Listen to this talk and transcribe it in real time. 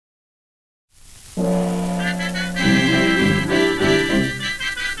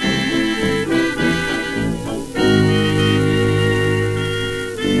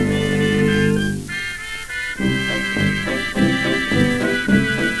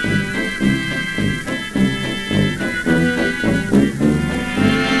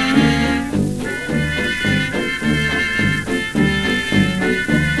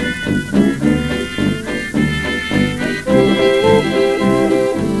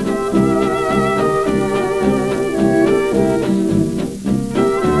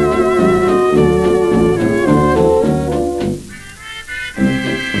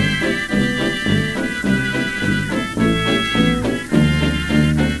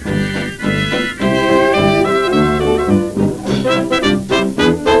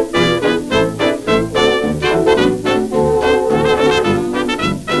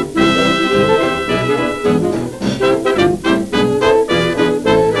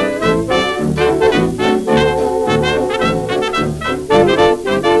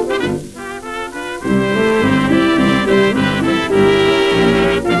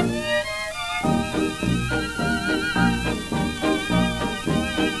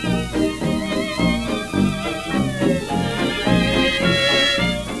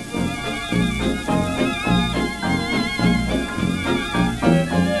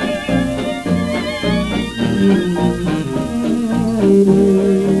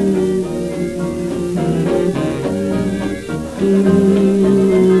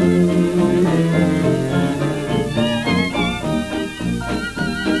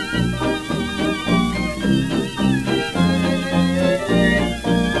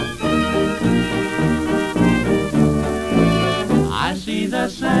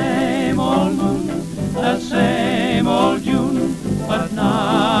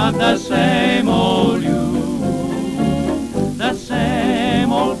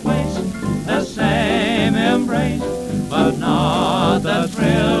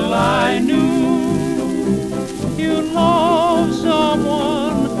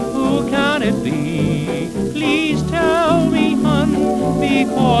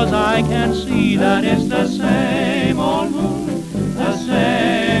'cause I can see that it's the same old moon, the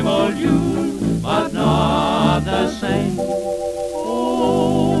same old June, but not the same old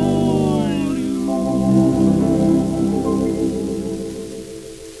you.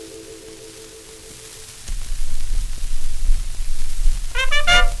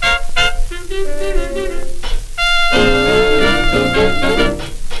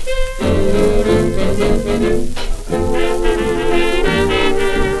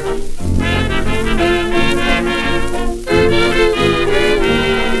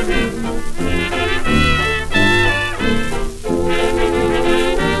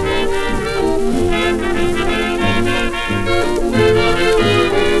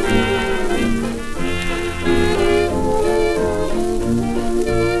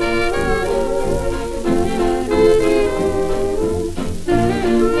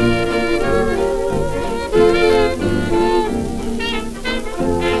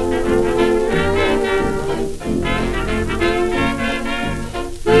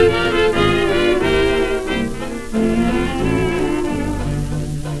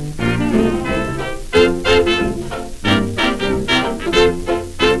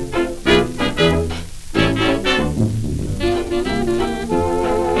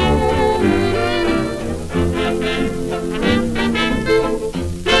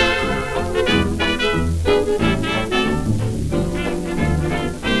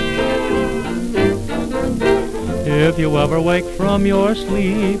 If you ever wake from your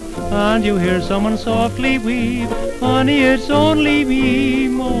sleep and you hear someone softly weep, honey, it's only me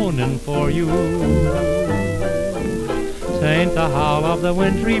moaning for you. 'Tain't the howl of the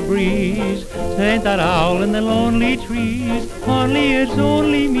wintry breeze, 'tain't that owl in the lonely trees, honey, it's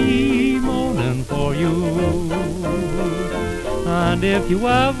only me moaning for you. And if you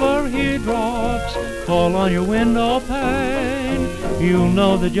ever hear drops fall on your window pane, you'll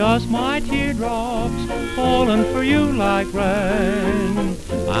know that just my teardrops falling for you like rain.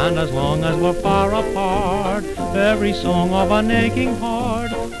 And as long as we're far apart, every song of an aching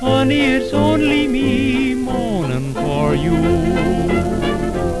heart, honey, it's only me moaning for you.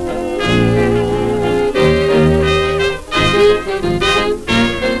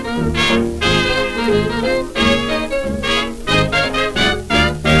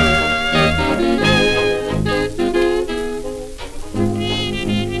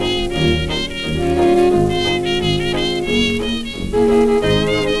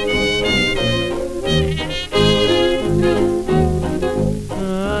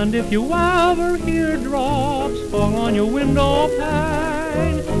 If you ever hear drops fall on your window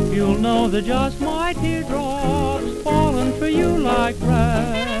pane, you'll know that just my teardrops falling for you like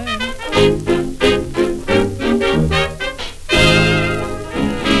rain.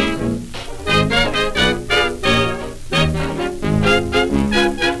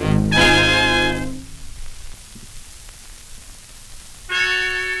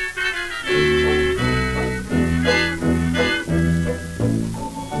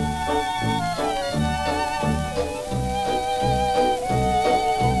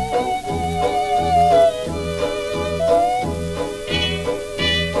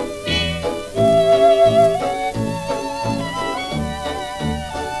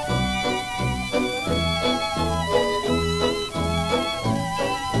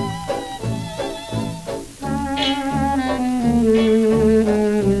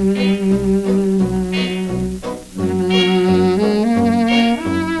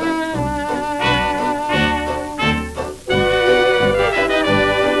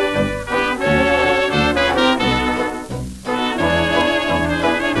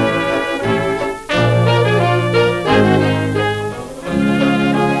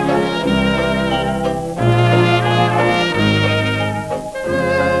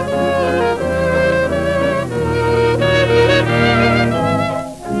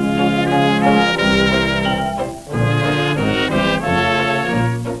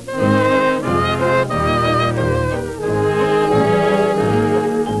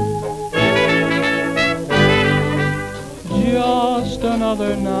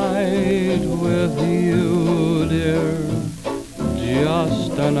 Another night with you, dear,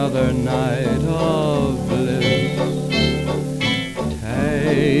 just another night of bliss.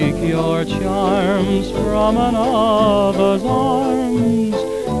 Take your charms from another's arms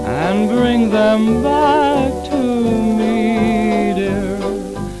and bring them back to me, dear.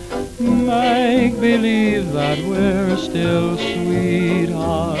 Make believe that we're still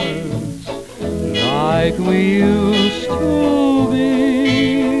sweethearts, like we used to be.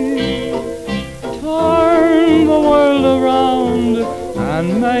 Turn the world around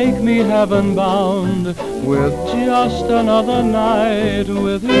and make me heaven bound, with just another night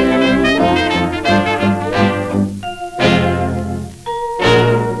with you.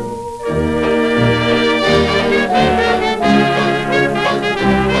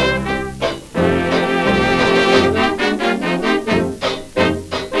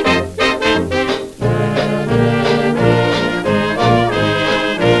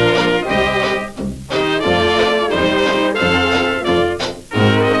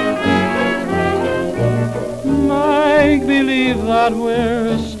 That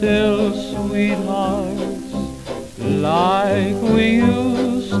we're still sweethearts like we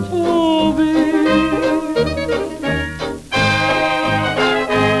used to be.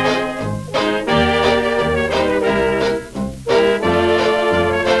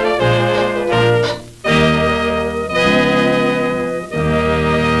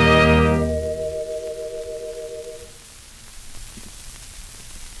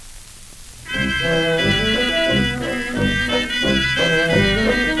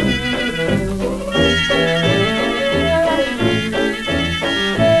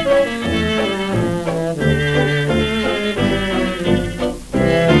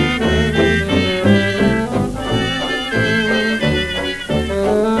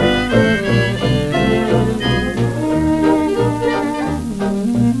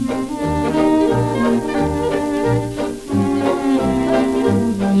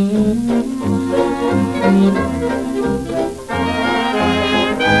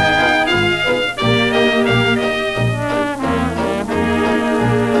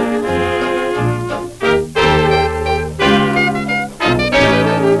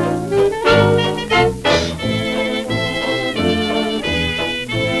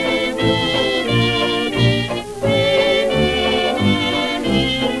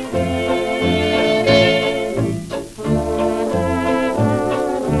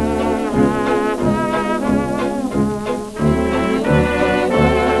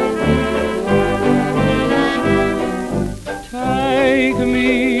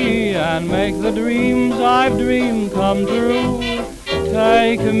 Make the dreams I've dreamed come true.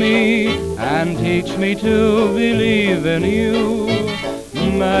 Take me and teach me to believe in you.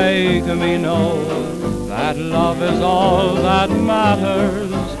 Make me know that love is all that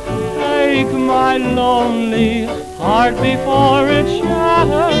matters. Take my lonely heart before it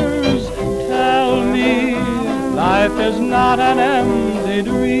shatters. Tell me life is not an empty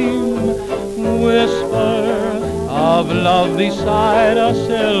dream. Whisper of love beside a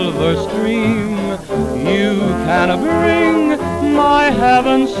silver stream. You can bring my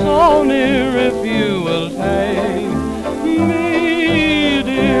heaven so near if you will take